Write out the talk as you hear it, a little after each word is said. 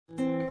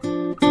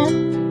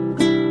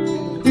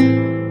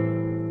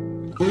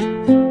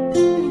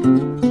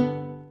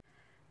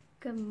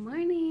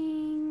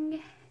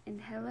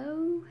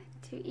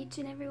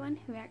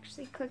who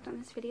actually clicked on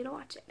this video to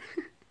watch it.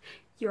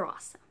 You're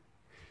awesome.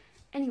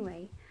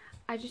 Anyway,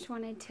 I just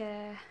wanted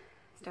to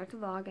start the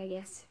vlog, I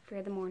guess,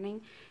 for the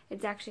morning.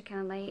 It's actually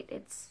kind of late.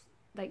 It's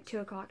like 2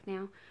 o'clock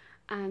now.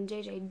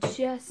 JJ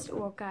just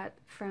woke up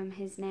from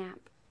his nap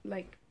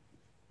like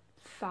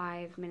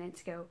 5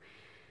 minutes ago.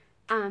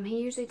 He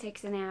usually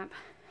takes a nap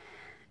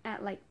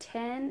at like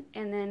 10,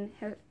 and then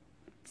he'll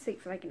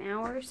sleep for like an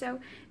hour or so,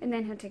 and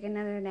then he'll take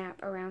another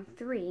nap around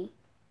 3.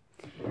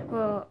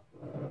 Well,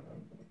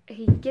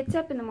 he gets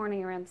up in the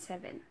morning around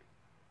 7,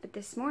 but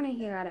this morning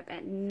he got up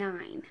at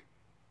 9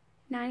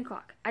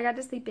 o'clock. I got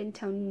to sleep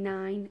until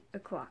 9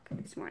 o'clock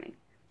this morning.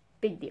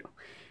 Big deal.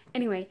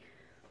 Anyway,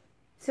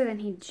 so then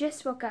he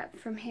just woke up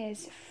from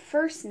his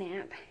first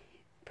nap,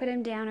 put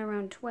him down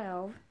around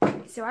 12,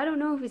 so I don't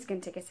know if he's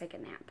going to take a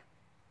second nap.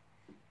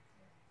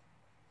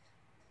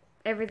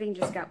 Everything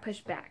just got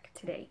pushed back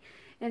today.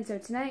 And so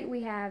tonight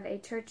we have a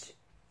church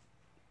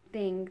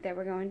thing that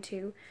we're going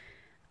to,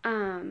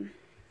 and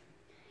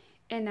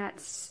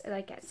that's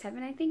like at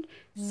 7, I think.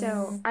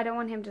 So I don't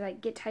want him to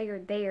like get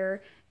tired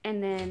there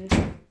and then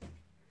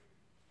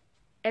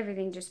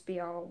everything just be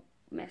all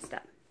messed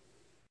up.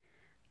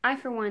 I,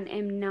 for one,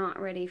 am not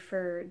ready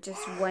for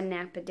just 1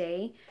 nap a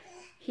day.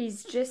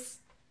 He's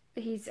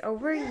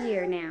over a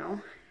year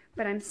now,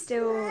 but I'm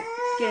still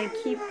going to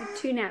keep the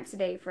 2 naps a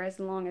day for as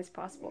long as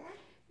possible.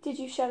 Did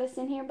you shut us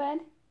in here, bud?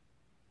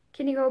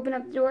 Can you go open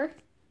up the door?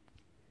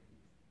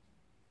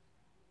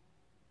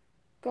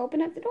 Go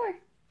open up the door.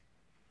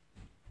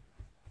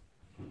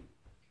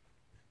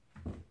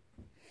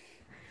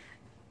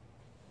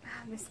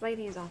 This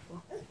lighting is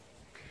awful.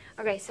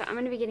 Okay, so I'm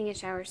going to be getting a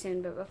shower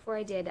soon, but before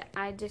I did,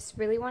 I just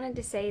really wanted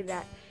to say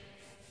that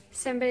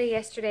somebody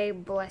yesterday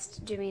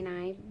blessed Jimmy and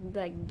I,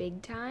 like,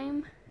 big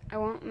time. I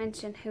won't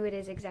mention who it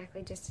is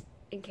exactly, just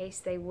in case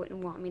they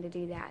wouldn't want me to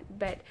do that.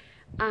 But,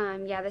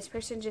 yeah, this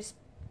person just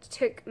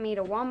took me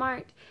to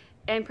Walmart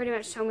and pretty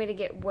much told me to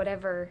get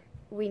whatever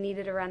we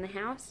needed around the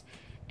house,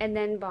 and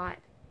then bought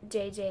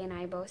JJ and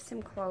I both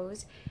some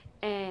clothes,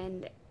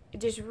 and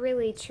just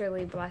really,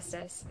 truly blessed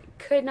us.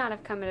 Could not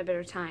have come at a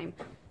better time.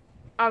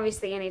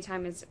 Obviously, any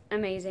time is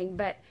amazing,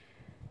 but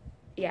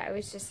yeah, it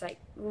was just like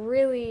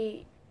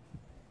really,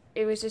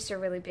 it was just a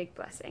really big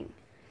blessing.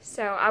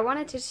 So I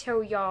wanted to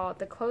show y'all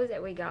the clothes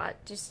that we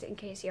got, just in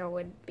case y'all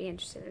would be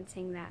interested in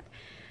seeing that.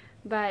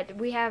 But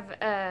we have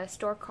a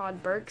store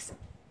called Burke's.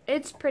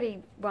 It's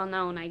pretty well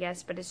known, I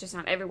guess, but it's just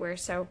not everywhere.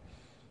 So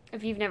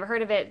if you've never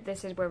heard of it,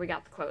 this is where we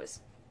got the clothes.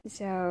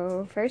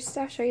 So first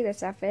I'll show you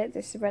this outfit.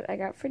 This is what I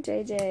got for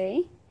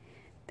JJ.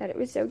 Thought it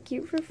was so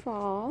cute for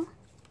fall.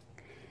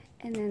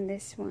 And then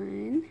this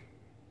one.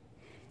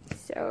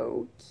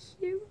 So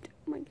cute.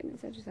 Oh my goodness,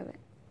 I just love it.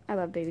 I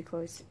love baby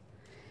clothes.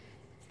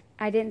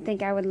 I didn't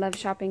think I would love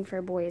shopping for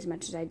a boy as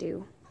much as I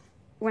do.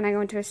 When I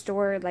go into a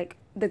store, like,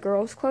 the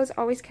girls' clothes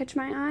always catch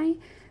my eye.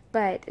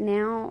 But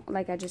now,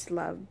 like, I just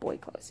love boy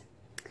clothes.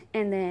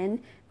 And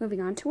then, moving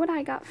on to what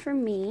I got for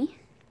me.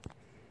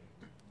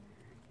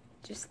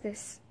 Just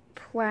this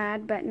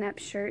plaid button-up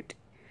shirt,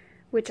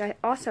 which I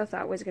also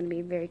thought was going to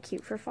be very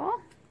cute for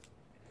fall.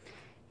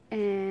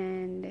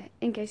 And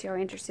in case you're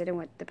interested in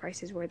what the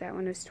prices were, that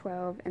one was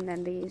 $12, and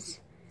then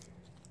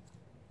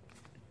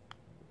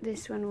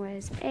this one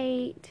was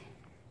 $8,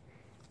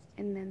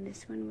 and then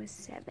this one was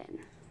 $7.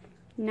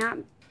 Not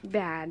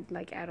bad,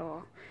 like, at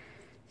all.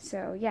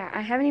 So yeah,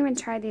 I haven't even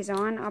tried these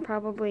on. I'll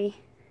probably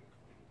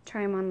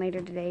try them on later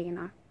today, and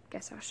I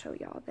guess I'll show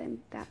y'all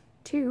then that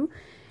too.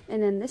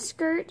 And then this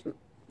skirt,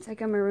 it's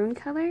like a maroon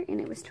color, and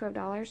it was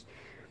 $12.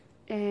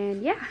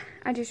 And yeah,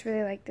 I just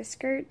really like this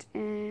skirt,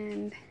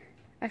 and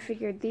I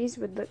figured these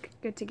would look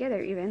good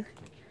together even.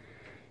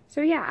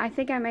 So yeah, I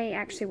think I may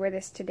actually wear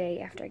this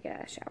today after I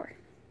get a shower.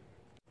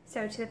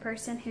 So to the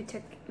person who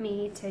took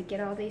me to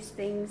get all these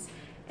things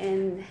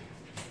and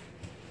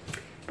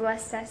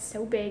blessed us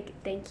so big,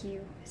 thank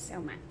you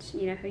so much.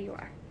 You know who you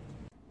are.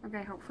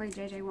 Okay, hopefully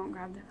JJ won't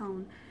grab the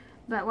phone.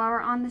 But while we're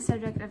on the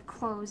subject of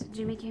clothes,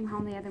 Jimmy came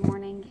home the other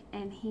morning,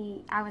 and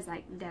I was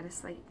like dead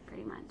asleep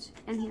pretty much.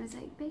 And he was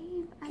like,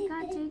 babe, I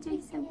got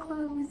JJ some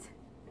clothes.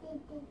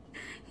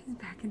 He's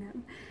backing up.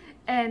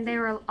 And they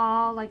were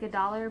all like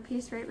 $1 a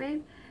piece, right,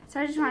 babe? So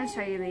I just want to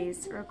show you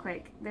these real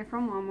quick. They're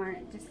from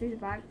Walmart. Just these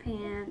black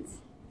pants.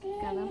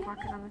 Got a little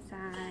pocket on the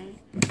side.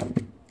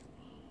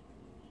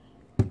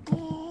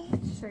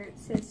 Shirt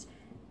says,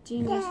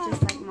 Genius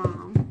just like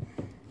mom.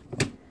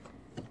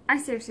 I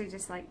seriously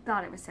just like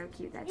thought it was so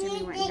cute that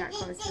Jimmy went and got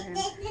clothes for him.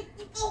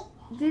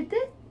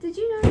 Did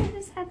you know that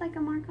this had like a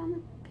mark on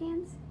the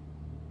pants?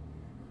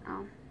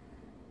 Oh.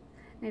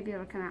 Maybe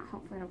it'll come out.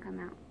 Hopefully it'll come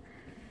out.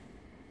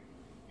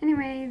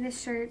 Anyway,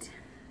 this shirt,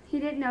 he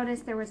didn't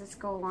notice there was a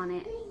skull on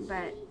it,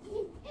 but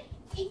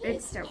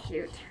it's so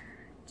cute.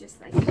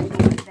 Just like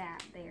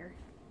that there.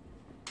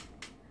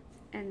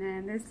 And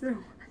then this, I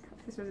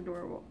thought this was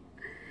adorable.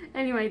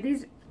 Anyway,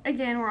 these,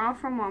 again, were all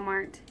from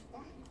Walmart.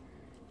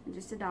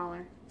 Just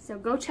 $1. So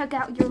go check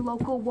out your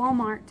local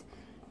Walmart.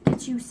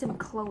 Get you some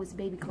clothes,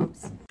 baby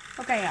clothes.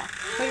 Okay, y'all.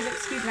 Please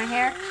excuse my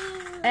hair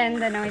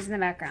and the noise in the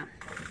background.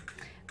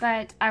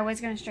 But I was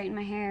going to straighten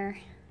my hair,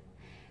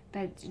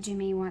 but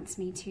Jimmy wants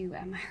me to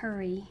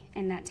hurry,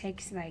 and that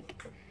takes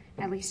like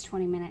at least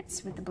 20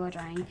 minutes with the blow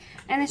drying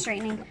and the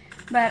straightening.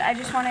 But I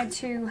just wanted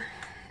to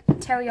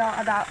tell y'all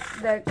about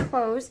the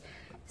clothes.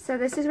 So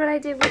this is what I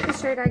did with the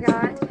shirt I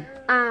got.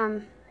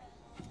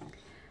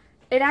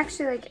 It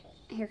actually, like,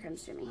 here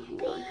comes Jimmy,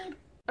 hang on.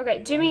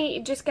 Okay, Jimmy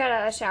just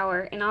got a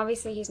shower, and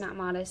obviously he's not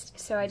modest,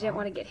 so I didn't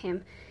want to get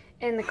him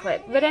in the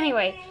clip. But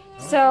anyway,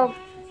 so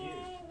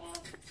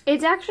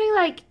it's actually,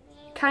 like,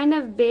 kind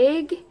of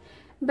big,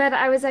 but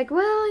I was like,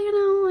 well, you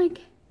know,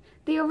 like,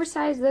 the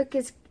oversized look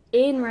is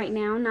in right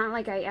now. Not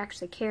like I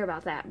actually care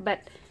about that,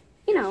 but,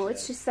 you know,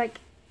 it's just, like,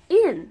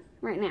 in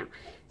right now.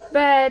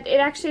 But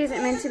it actually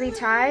isn't meant to be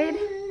tied,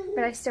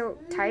 but I still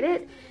tied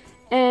it.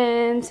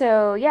 And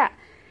so, yeah.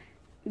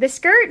 The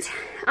skirt,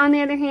 on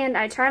the other hand,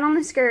 I tried on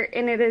the skirt,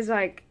 and it is,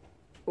 like,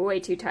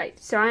 way too tight.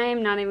 So I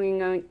am not even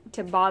going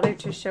to bother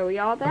to show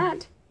y'all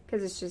that,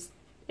 because it's just,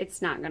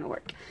 it's not going to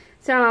work.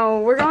 So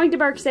we're going to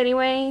Burke's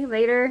anyway,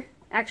 later,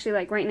 actually,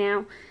 like, right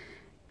now.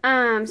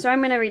 So I'm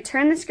going to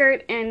return the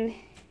skirt and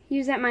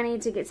use that money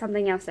to get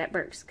something else at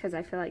Burke's, because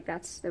I feel like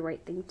that's the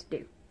right thing to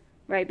do.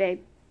 Right,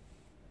 babe?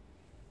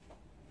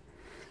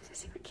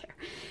 Doesn't even care.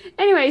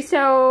 Anyway,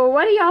 so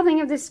what do y'all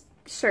think of this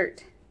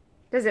shirt?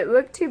 Does it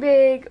look too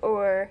big,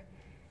 or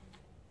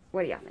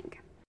what do y'all think?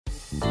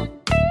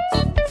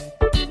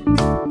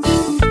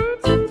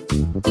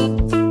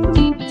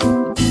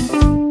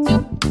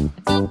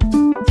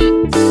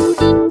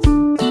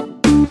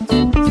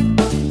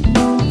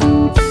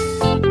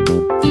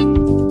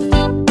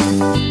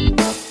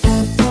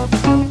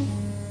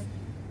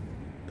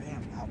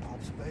 Bam, how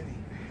pops a baby.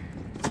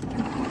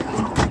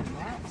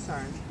 That,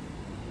 son,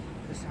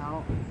 is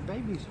how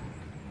babies are.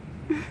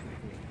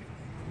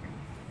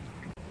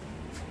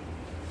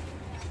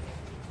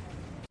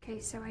 Okay,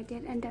 so I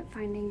did end up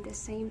finding the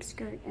same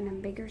skirt in a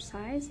bigger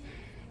size,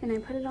 and I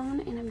put it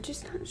on, and I'm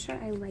just not sure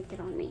I like it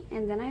on me.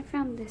 And then I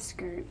found this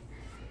skirt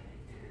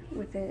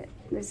with the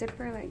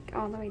zipper like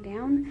all the way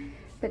down,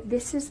 but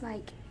this is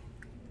like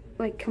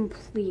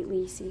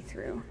completely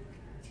see-through.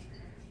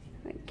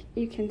 Like,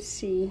 you can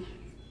see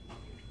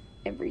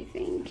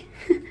everything.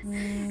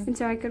 And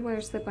so I could wear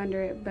a slip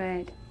under it,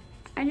 but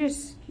I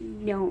just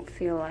don't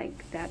feel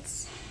like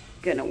that's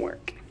gonna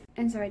work.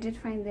 And so I did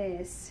find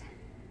this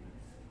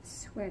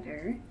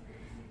sweater,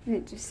 and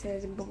it just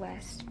says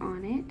blessed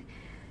on it,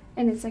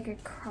 and it's like a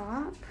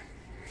crop,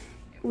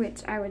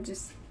 which I would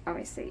just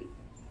obviously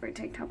wear a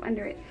tank top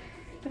under it,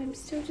 but I'm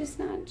still just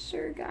not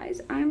sure, guys.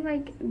 I'm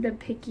like the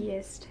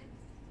pickiest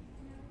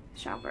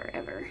shopper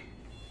ever,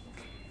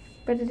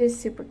 but it is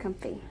super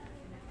comfy.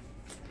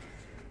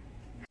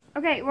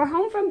 Okay, we're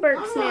home from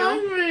Burke's now,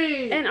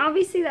 and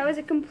obviously that was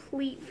a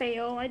complete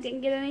fail. I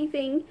didn't get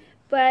anything,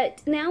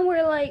 but now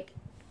we're like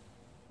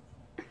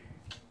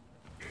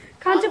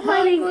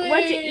contemplating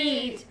what to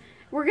eat.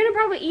 We're gonna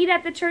probably eat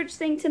at the church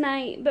thing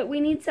tonight, but we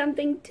need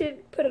something to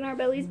put in our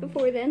bellies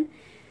before then.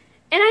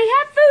 And I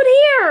have food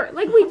here!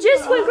 Like, we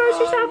just went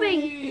grocery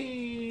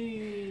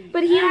shopping.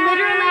 But he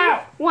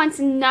literally wants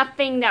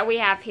nothing that we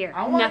have here.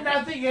 I want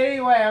nothing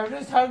anyway. I'm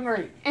just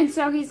hungry. And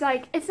so he's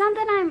like, it's not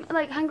that I'm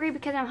like hungry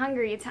because I'm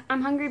hungry.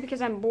 I'm hungry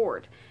because I'm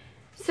bored.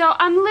 So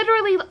I'm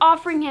literally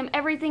offering him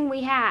everything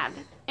we have,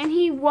 and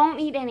he won't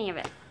eat any of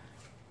it.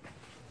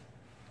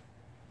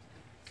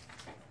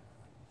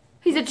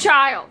 He's a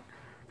child.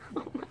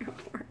 Oh my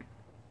Lord.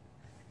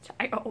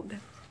 Child.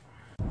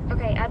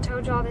 Okay, I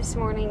told y'all this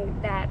morning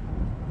that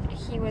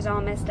he was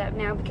all messed up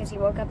now because he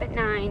woke up at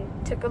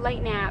 9, took a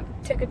late nap,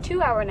 took a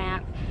 2-hour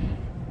nap,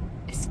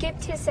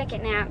 skipped his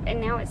second nap, and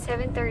now it's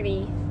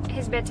 7:30.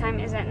 His bedtime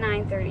is at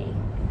 9:30.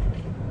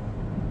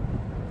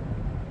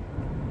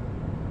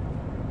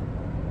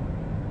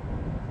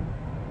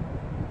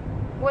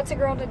 What's a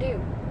girl to do?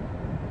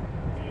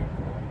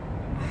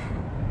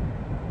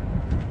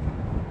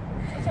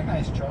 That's a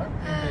nice chart.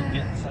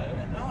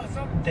 No, it's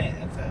not a dent.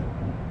 It's a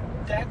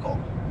deckle.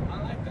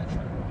 I like that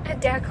chart. A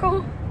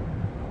deckle?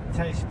 That's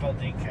how you spell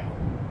decal.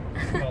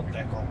 It's spelled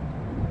deckle.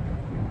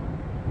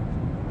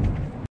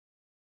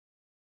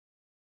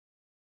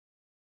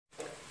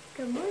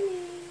 Good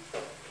morning.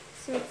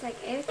 So it's like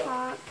 8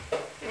 o'clock,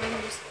 and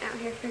I'm just out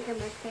here cooking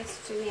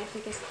breakfast. Jimmy, I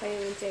think, is playing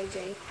with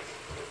JJ.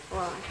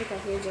 Well, I think I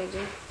hear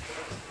JJ.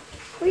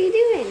 What are you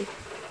doing?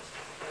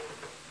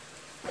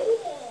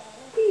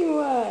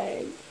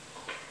 What?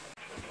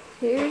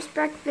 Here's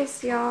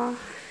breakfast, y'all.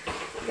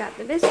 Got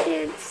the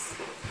biscuits,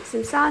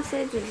 some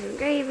sausage and some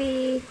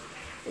gravy,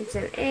 and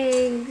some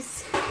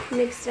eggs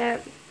mixed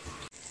up.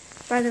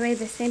 By the way,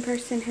 the same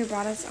person who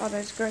brought us all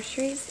those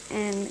groceries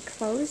and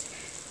clothes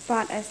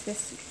bought us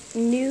this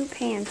new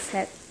pan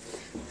set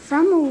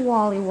from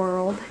Wally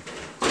World,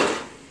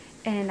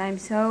 and I'm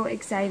so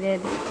excited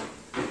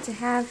to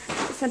have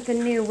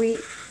something new. We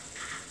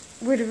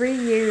would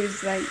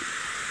reuse like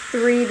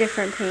 3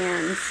 different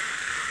pans,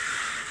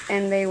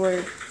 and they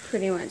were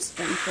pretty much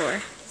done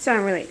for. So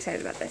I'm really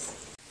excited about this.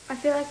 I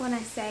feel like when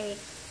I say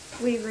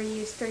we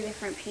reuse 3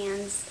 different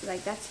pans,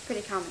 like, that's a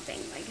pretty common thing.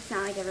 Like, it's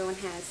not like everyone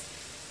has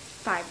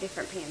 5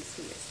 different pans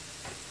to use.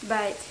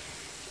 but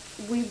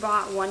we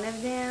bought one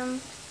of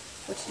them,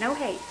 which no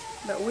hate,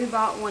 but we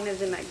bought one of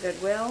them at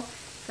Goodwill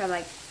for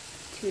like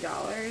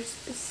 $2.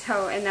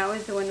 So, and that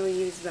was the one we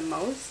used the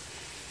most.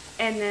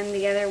 And then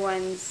the other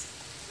ones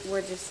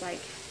were just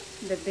like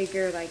the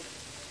bigger like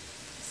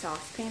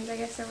saucepans, I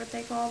guess are what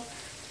they called.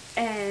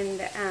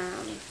 And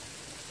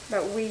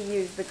but we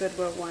used the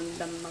Goodwill one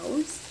the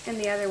most, and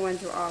the other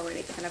ones were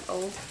already kind of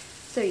old.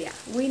 So yeah,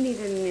 we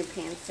needed a new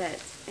pan set,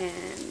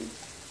 and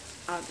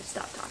I'll just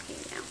stop talking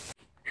now.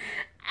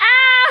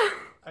 Ow!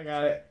 I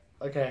got it.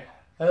 Okay.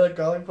 Hey, look,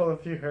 I only pulled a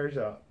few hairs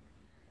out.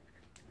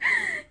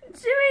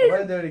 Jimmy! I'm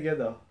gonna do it again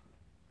though.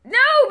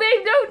 No,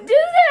 babe, don't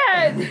do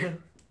that!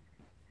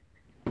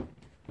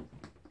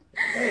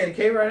 Hey, it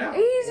came right out.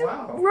 He's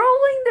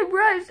rolling the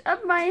brush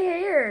up my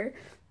hair.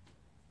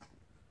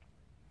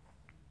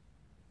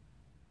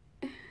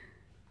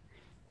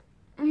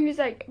 He was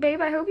like,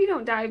 babe, I hope you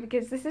don't die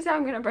because this is how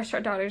I'm going to brush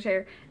our daughter's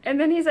hair. And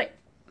then he's like...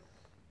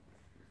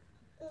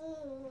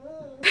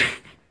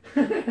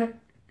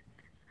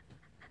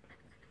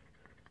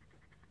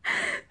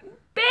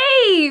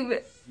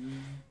 Babe!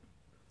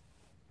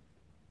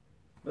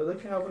 But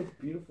look how much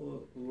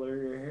beautiful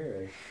your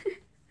hair is.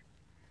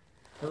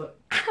 Look.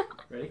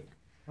 Ready?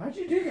 Why'd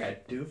you do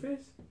that,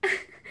 doofus?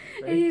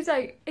 And he's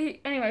like...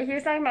 Anyway, he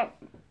was talking about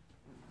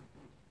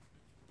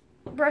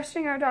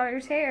brushing our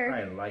daughter's hair.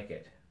 I like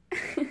it.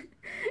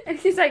 And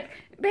he's like,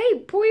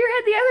 babe, pull your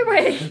head the other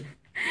way.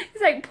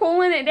 He's like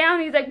pulling it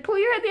down. He's like, pull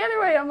your head the other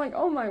way. I'm like,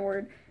 oh my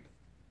word.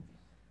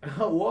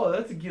 Oh, whoa,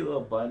 that's a cute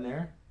little bun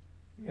there.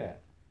 Yeah.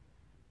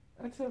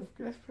 That's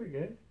pretty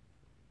good.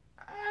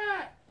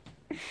 Ah!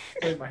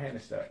 Wait, my hand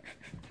is stuck.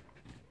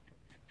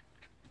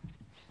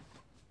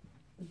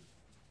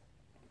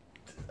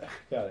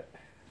 Got it.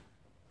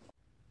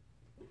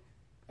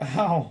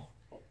 Ow!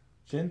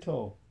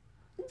 Gentle.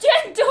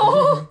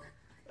 Gentle!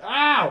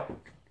 Ow!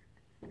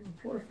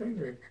 Poor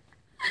finger.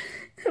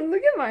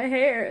 Look at my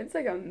hair. It's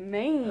like a I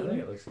mane.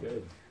 think it looks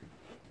good.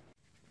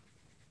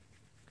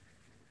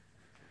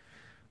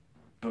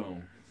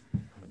 Boom.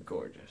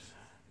 Gorgeous.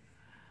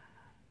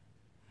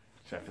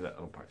 Except for that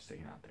little part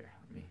sticking out there.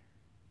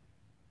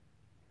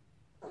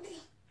 Let me.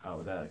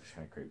 Oh, that looks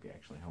kind of creepy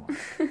actually. Hold on.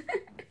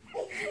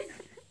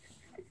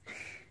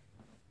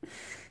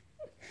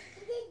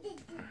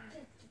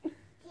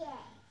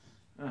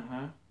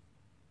 Uh-huh.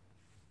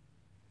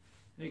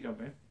 There you go,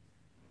 babe.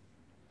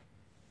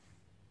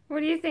 What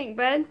do you think,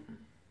 bud?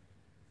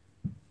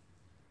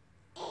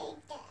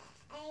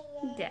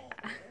 Yeah.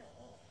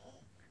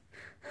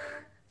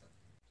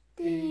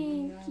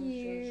 Thank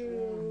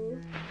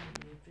you.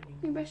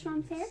 You brush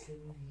mom's hair?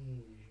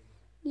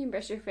 You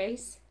brush your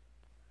face?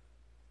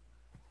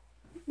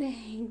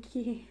 Thank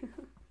you.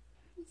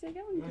 He's like,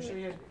 I want to do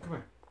it. Come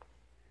here.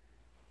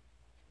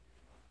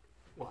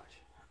 Watch.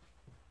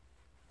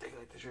 Take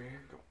like this right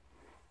here. Go.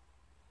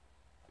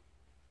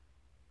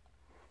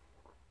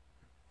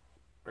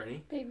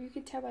 Ready? Babe, you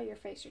can tell by your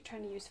face you're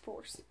trying to use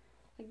force.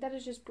 Like, that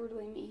is just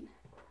brutally mean.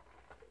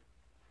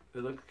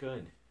 It looks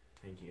good.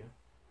 Thank you.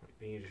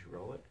 Then you just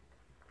roll it.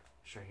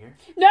 Just right here.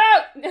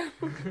 No!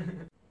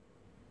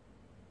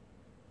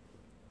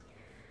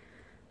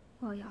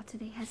 Well, y'all,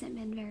 today hasn't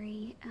been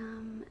very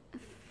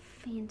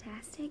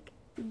fantastic,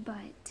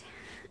 but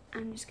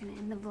I'm just gonna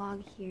end the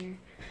vlog here.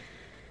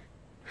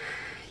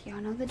 Y'all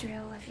know the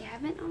drill. If you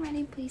haven't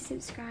already, please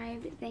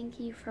subscribe. Thank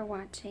you for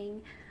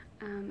watching.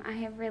 I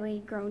have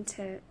really grown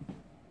to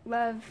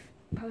love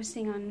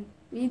posting on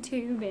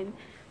YouTube and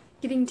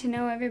getting to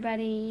know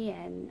everybody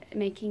and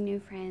making new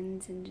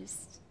friends, and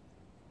just,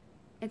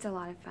 it's a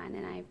lot of fun,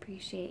 and I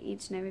appreciate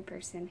each and every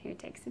person who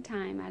takes the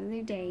time out of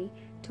their day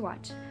to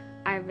watch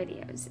our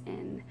videos.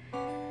 And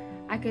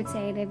I could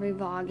say it every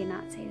vlog and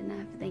not say it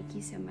enough. Thank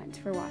you so much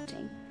for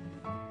watching.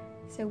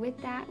 So with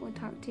that, we'll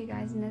talk to you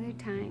guys another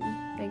time.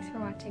 Thanks for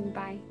watching.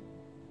 Bye.